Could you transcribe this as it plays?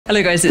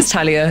Hello guys, it's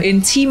Talia.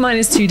 In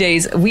T-2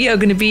 days, we are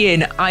going to be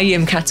in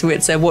IEM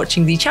Katowice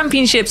watching the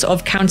championships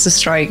of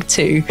Counter-Strike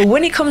 2. But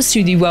when it comes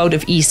to the world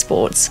of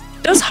esports,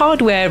 does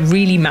hardware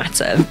really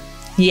matter?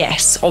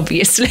 Yes,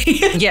 obviously.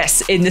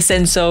 Yes, in the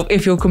sense of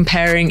if you're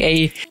comparing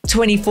a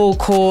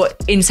 24-core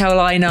Intel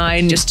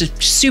i9, just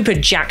a super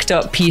jacked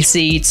up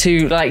PC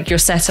to like your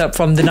setup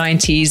from the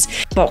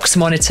 90s, box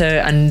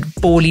monitor and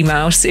bally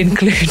mouse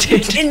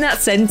included. In that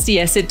sense,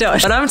 yes, it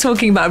does. But I'm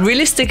talking about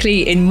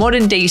realistically in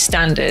modern day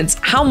standards,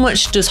 how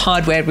much does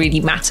hardware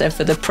really matter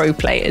for the pro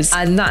players?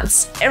 And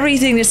that's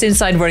everything that's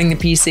inside running the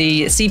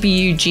PC,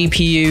 CPU,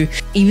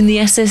 GPU, even the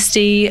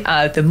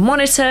SSD, the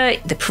monitor,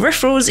 the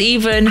peripherals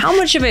even. How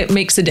much of it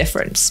makes a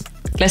difference?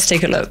 Let's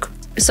take a look.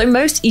 So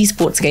most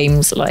esports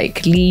games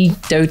like League,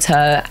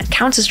 Dota, and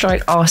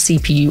Counter-Strike are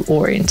CPU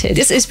oriented.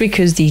 This is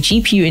because the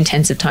GPU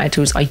intensive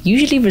titles are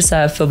usually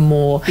reserved for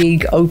more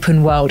big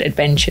open world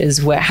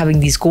adventures where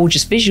having these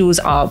gorgeous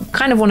visuals are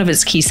kind of one of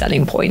its key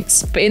selling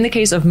points. But in the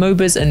case of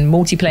MOBAs and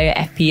multiplayer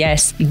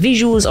FPS, the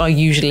visuals are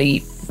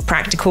usually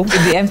practical,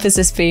 with the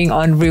emphasis being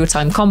on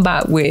real-time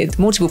combat with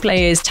multiple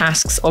players,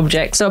 tasks,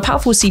 objects. So a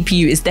powerful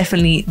CPU is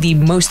definitely the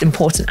most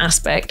important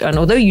aspect. And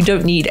although you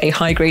don't need a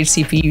high-grade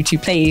CPU to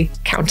play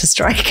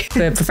Counter-Strike,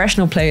 for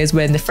professional players,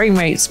 when the frame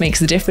rates makes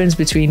the difference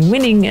between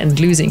winning and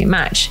losing a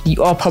match,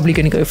 you are probably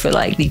going to go for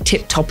like the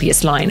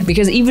tip-toppiest line,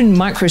 because even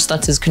micro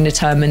stutters can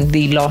determine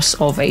the loss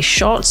of a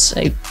shot,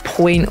 a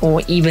point,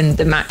 or even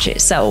the match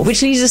itself.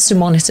 Which leads us to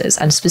monitors,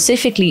 and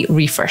specifically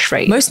refresh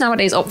rate. Most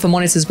nowadays opt for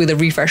monitors with a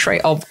refresh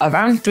rate of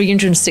around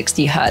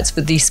 360 Hz for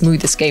the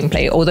smoothest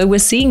gameplay, although we're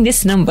seeing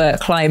this number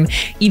climb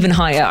even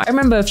higher. I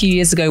remember a few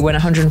years ago when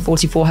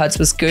 144 Hz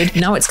was good.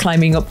 Now it's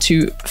climbing up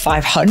to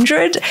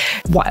 500.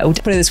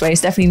 Wild. Put it this way, it's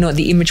definitely not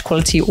the image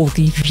quality or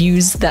the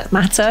views that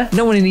matter.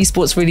 No one in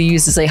esports really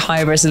uses a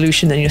higher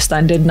resolution than your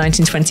standard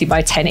 1920 by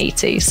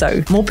 1080.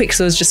 So more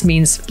pixels just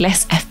means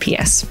less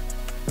FPS.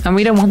 And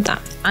we don't want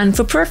that. And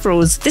for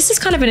peripherals, this is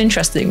kind of an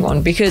interesting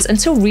one, because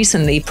until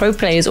recently, pro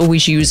players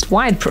always used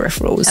wired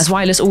peripherals, as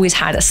wireless always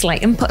had a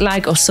slight input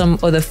lag or some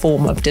other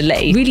form of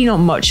delay. Really not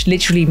much,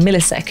 literally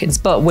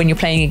milliseconds, but when you're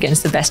playing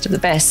against the best of the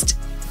best,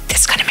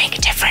 that's gonna make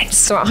a difference.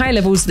 So at high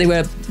levels, they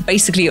were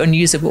basically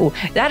unusable.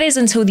 That is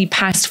until the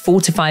past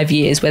 4 to 5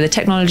 years, where the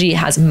technology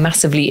has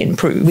massively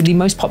improved, with the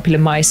most popular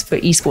mice for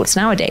esports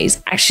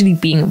nowadays actually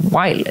being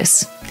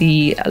wireless.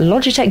 The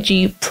Logitech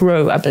G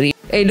Pro, I believe.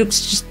 It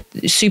looks just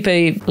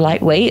super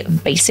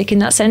lightweight, basic in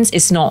that sense.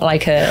 It's not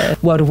like a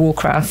World of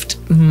Warcraft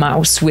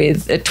mouse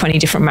with 20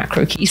 different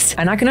macro keys.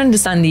 And I can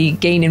understand the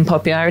gain in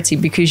popularity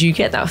because you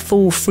get that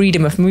full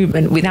freedom of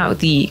movement without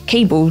the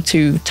cable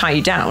to tie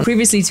you down.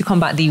 Previously, to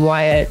combat the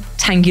wire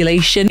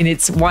tangulation in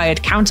its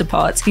wired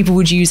counterparts, people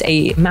would use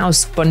a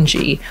mouse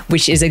bungee,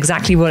 which is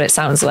exactly what it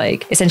sounds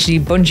like. Essentially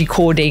bungee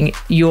cording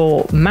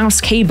your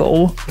mouse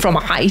cable from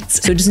a height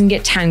so it doesn't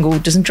get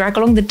tangled, doesn't drag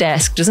along the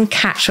desk, doesn't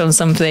catch on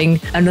something,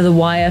 another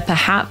wire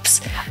perhaps.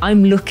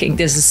 I'm looking,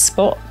 there's a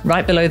spot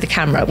right below the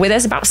camera where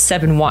there's about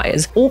 7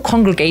 wires all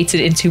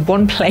congregated into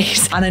one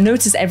place. And I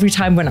notice every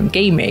time when I'm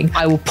gaming,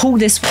 I will pull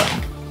this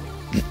one.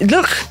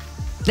 Look,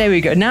 there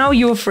we go. Now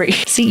you're free.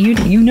 See,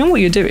 you know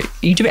what you're doing.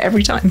 You do it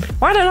every time.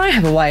 Why don't I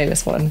have a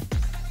wireless one?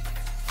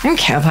 I don't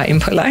care about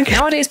input lag.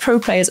 Nowadays, pro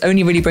players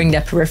only really bring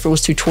their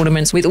peripherals to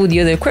tournaments, with all the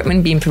other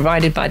equipment being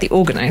provided by the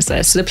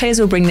organizer. So the players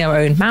will bring their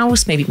own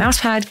mouse, maybe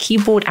mousepad,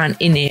 keyboard, and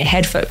in-ear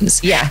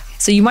headphones. Yeah.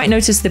 So you might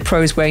notice the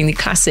pros wearing the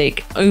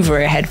classic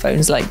over-ear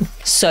headphones like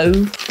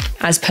so,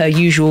 as per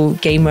usual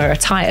gamer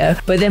attire,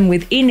 but then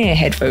with in-ear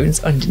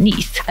headphones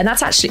underneath. And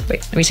that's actually,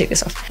 wait, let me take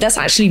this off. That's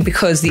actually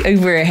because the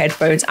over-ear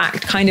headphones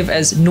act kind of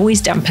as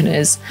noise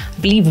dampeners. I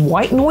believe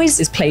white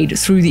noise is played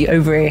through the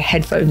over-ear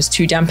headphones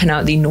to dampen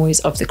out the noise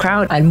of the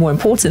crowd, and more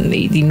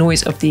importantly, the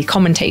noise of the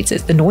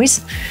commentators. The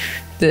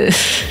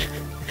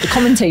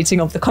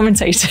commentating of the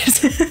commentators.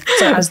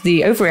 So as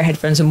the over-ear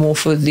headphones are more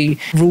for the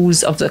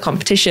rules of the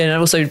competition and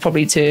also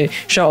probably to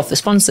show off the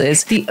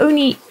sponsors, the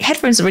only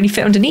headphones that really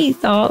fit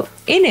underneath are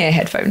in-ear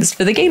headphones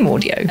for the game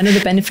audio. Another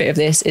benefit of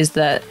this is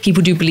that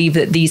people do believe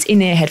that these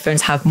in-ear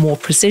headphones have more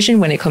precision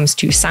when it comes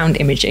to sound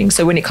imaging.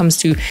 So when it comes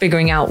to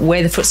figuring out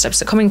where the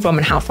footsteps are coming from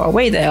and how far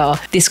away they are,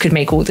 this could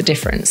make all the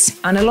difference.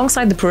 And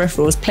alongside the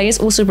peripherals, players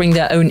also bring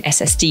their own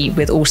SSD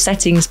with all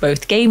settings,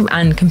 both game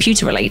and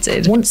computer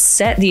related. Once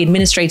set, the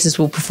administrators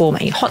will perform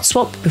a hot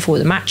swap before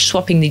the match,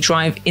 swapping the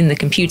drive in the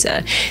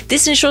computer.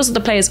 This ensures that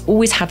the players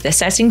always have their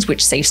settings,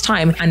 which saves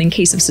time, and in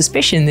case of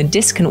suspicion, the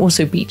disk can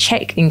also be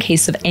checked in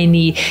case of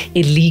any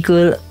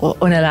illegal or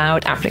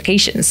unallowed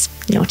applications.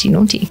 Naughty,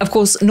 naughty. Of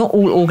course, not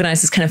all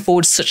organizers can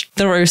afford such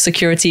thorough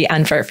security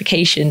and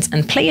verifications,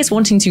 and players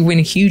wanting to win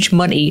huge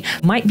money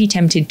might be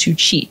tempted to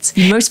cheat.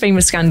 The most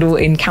famous scandal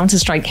in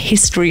Counter-Strike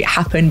history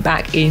happened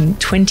back in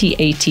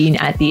 2018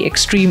 at the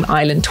Extreme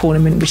Island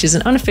tournament, which is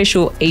an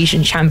unofficial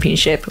Asian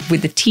championship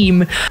with the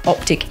team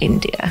Optic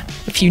India.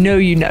 If you know,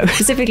 you know.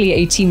 Specifically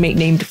a teammate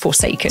named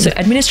Forsaken. So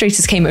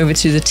administrators came over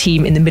to the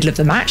team in the middle of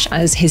the match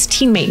as his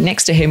teammate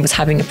next to him was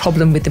having a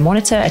problem with the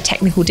monitor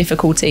technical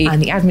difficulty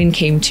and the admin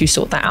came to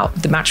sort that out.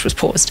 The match was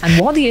paused. And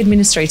while the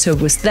administrator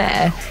was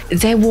there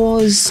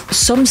was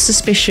some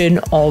suspicion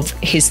of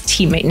his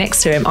teammate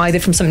next to him, either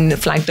from something that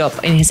flagged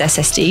up in his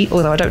SSD,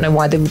 although I don't know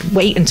why they would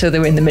wait until they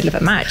were in the middle of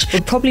a match,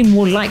 but probably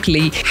more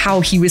likely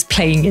how he was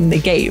playing in the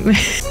game.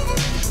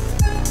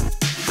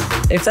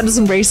 If that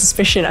doesn't raise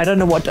suspicion, I don't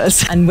know what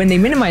does. And when they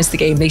minimized the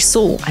game, they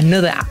saw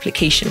another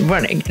application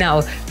running.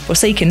 Now,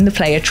 Forsaken, the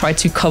player, tried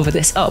to cover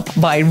this up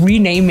by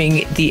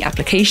renaming the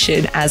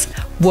application as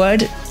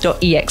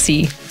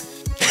word.exe.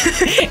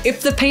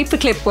 If the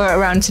paperclip were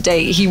around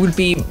today, he would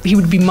be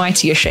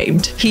mighty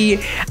ashamed. He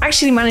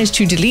actually managed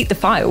to delete the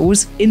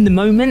files in the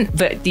moment,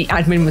 but the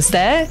admin was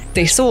there,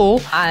 they saw,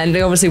 and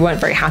they obviously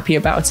weren't very happy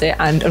about it.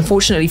 And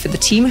unfortunately for the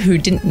team who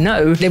didn't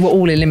know, they were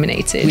all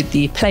eliminated, with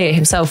the player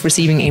himself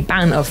receiving a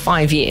ban of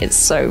 5 years.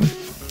 So,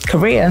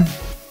 career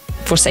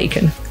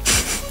forsaken.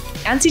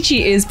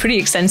 Anti-cheat is pretty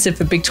extensive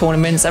for big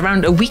tournaments.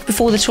 Around a week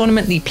before the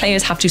tournament, the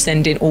players have to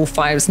send in all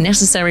files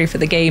necessary for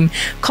the game,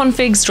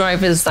 configs,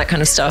 drivers, that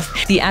kind of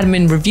stuff. The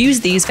admin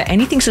reviews these for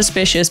anything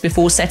suspicious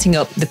before setting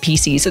up the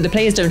PCs. So the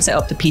players don't set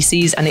up the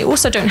PCs, and they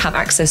also don't have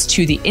access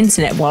to the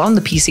internet while on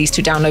the PCs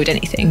to download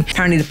anything.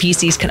 Apparently the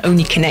PCs can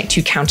only connect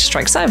to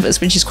Counter-Strike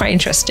servers, which is quite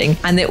interesting.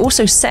 And they're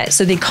also set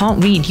so they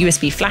can't read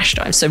USB flash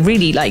drives. So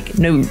really, like,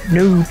 no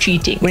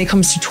cheating. When it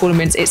comes to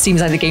tournaments, it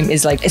seems like the game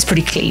is it's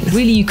pretty clean.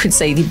 Really, you could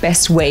say the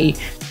best way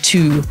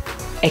to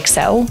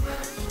excel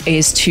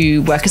is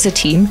to work as a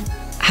team,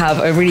 have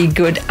a really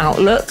good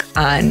outlook,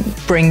 and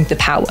bring the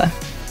power.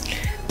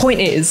 Point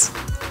is,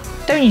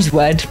 don't use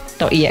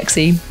word.exe.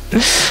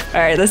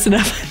 All right, that's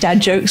enough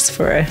dad jokes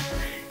for a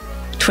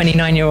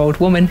 29-year-old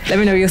woman. Let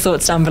me know your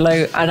thoughts down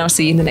below, and I'll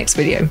see you in the next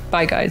video.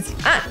 Bye, guys.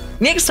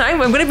 Next time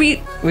we're gonna be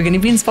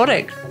in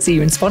Spodek. See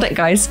you in Spodek,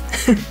 guys.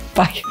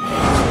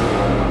 Bye.